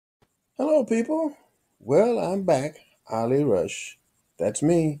Hello, people. Well, I'm back. Ali Rush. That's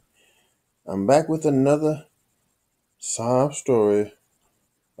me. I'm back with another sob story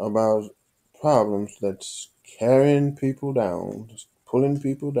about problems that's carrying people down, just pulling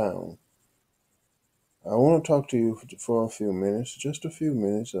people down. I want to talk to you for a few minutes, just a few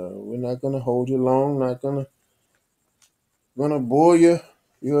minutes. We're not going to hold you long, not going to bore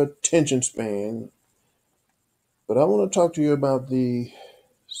your attention span. But I want to talk to you about the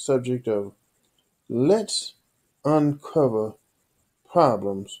subject of let's uncover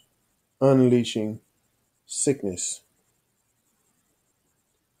problems unleashing sickness.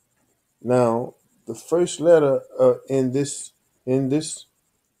 Now, the first letter in this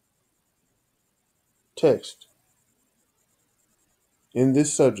text, in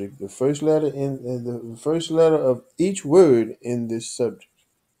this subject, the first letter in the first letter of each word in this subject,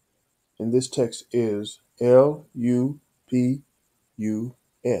 in this text is Lupus.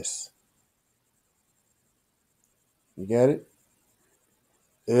 You got it?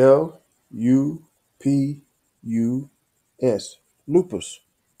 Lupus. Lupus.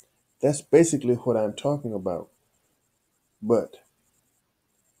 That's basically what I'm talking about. But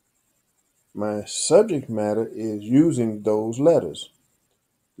my subject matter is using those letters.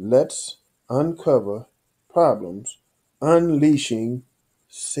 Let's uncover problems unleashing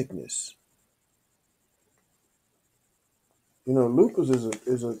sickness. You know, lupus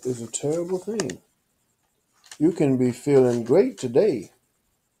is a terrible thing. You can be feeling great today,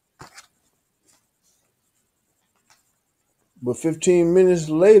 but 15 minutes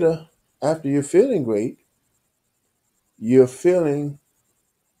later, after you're feeling great, you're feeling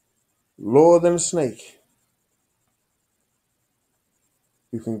lower than a snake.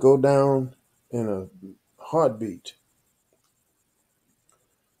 You can go down in a heartbeat.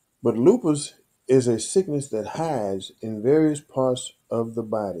 But lupus is a sickness that hides in various parts of the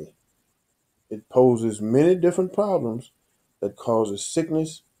body. It poses many different problems that causes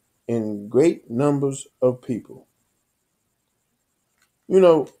sickness in great numbers of people. You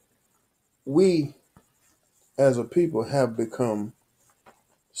know, we as a people have become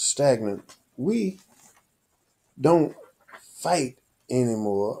stagnant. We don't fight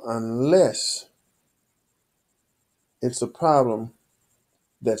anymore unless it's a problem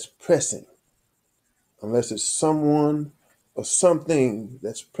that's pressing, unless it's someone or something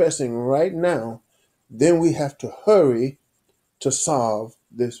that's pressing right now, then we have to hurry to solve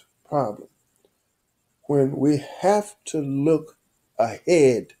this problem. When we have to look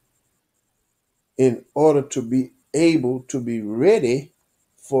ahead in order to be able to be ready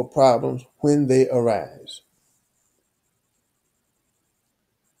for problems when they arise.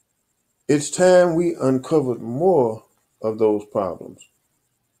 It's time we uncovered more of those problems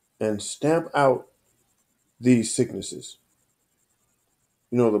and stamp out these sicknesses.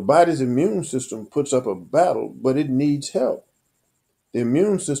 You know, the body's immune system puts up a battle, but it needs help. The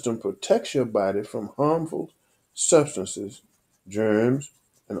immune system protects your body from harmful substances, germs,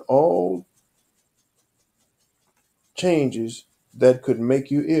 and all changes that could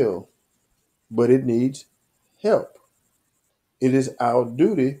make you ill, but it needs help. It is our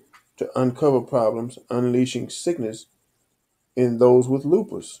duty to uncover problems unleashing sickness in those with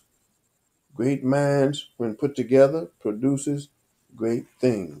lupus. Great minds, when put together, produces great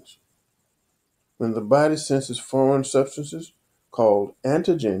things. When the body senses foreign substances called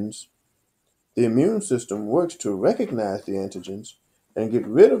antigens, the immune system works to recognize the antigens and get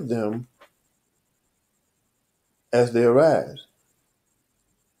rid of them as they arise.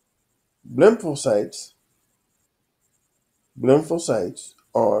 Lymphocytes, lymphocytes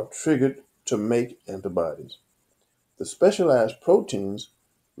are triggered to make antibodies. The specialized proteins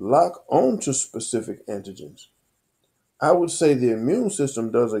lock onto specific antigens. I would say the immune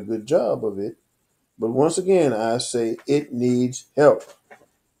system does a good job of it, but once again, I say it needs help.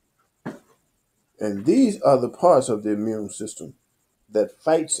 And these are the parts of the immune system that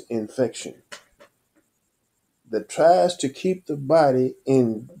fights infection, that tries to keep the body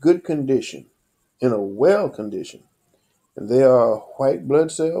in good condition, in a well condition. And they are white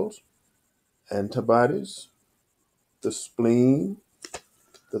blood cells, antibodies, the spleen,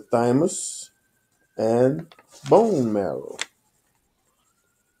 the thymus, and bone marrow.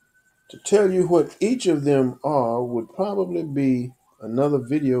 To tell you what each of them are would probably be another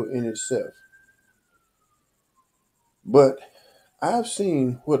video in itself. But I've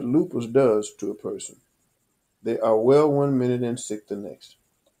seen what lupus does to a person. They are well one minute and sick the next.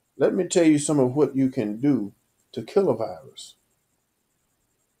 Let me tell you some of what you can do to kill a virus.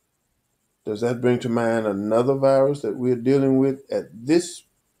 Does that bring to mind another virus that we're dealing with at this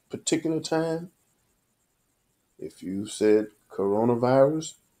particular time? If you said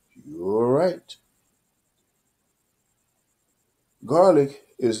coronavirus, You're right. Garlic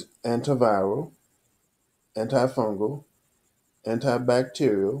is antiviral, antifungal,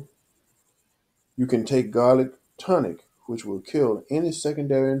 antibacterial. You can take garlic tonic, which will kill any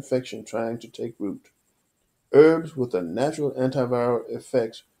secondary infection trying to take root. Herbs with a natural antiviral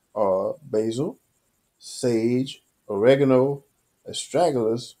effects are basil, sage, oregano,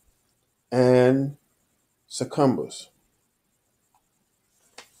 astragalus, and succumbers.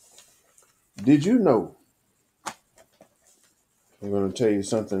 Did you know? I'm going to tell you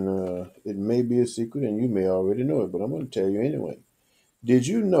something. It may be a secret and you may already know it, but I'm going to tell you anyway. Did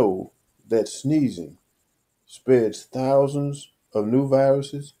you know that sneezing spreads thousands of new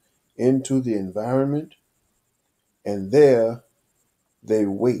viruses into the environment and there they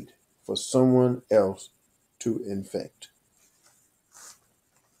wait for someone else to infect?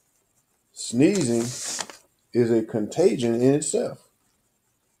 Sneezing is a contagion in itself.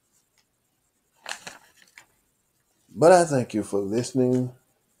 But I thank you for listening.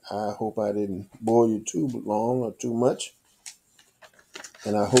 I hope I didn't bore you too long or too much.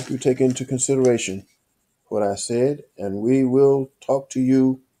 And I hope you take into consideration what I said. And we will talk to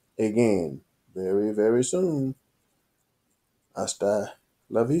you again very, very soon. Hasta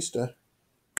la vista.